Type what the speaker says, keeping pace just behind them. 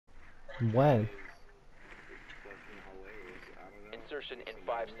When? Insertion in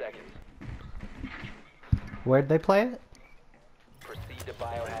 5 seconds. Where'd they play it? Proceed to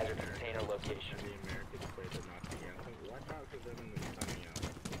biohazard container location.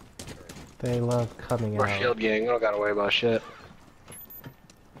 They love coming We're out. shield gang, we don't gotta worry about shit.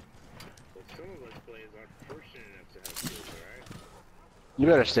 You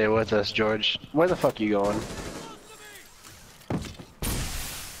better stay with us, George. Where the fuck you going?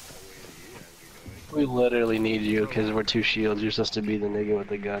 We literally need you because we're two shields. You're supposed to be the nigga with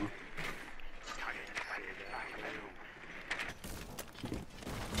the gun.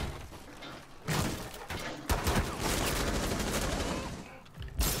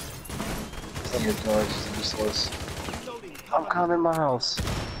 Here, George, it's useless. I'm coming, Miles.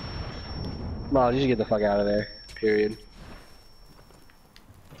 Miles, you should get the fuck out of there. Period.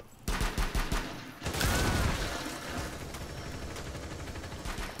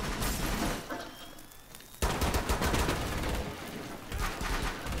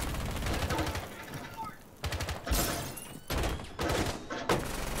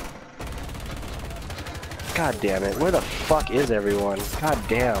 God damn it, where the fuck is everyone? God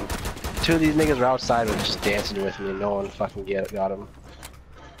damn. Two of these niggas were outside and just dancing with me and no one fucking got them.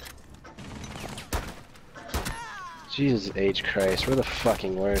 Jesus H. Christ, we're the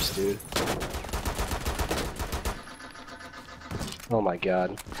fucking worst, dude. Oh my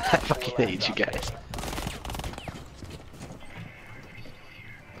god. I fucking hate you guys.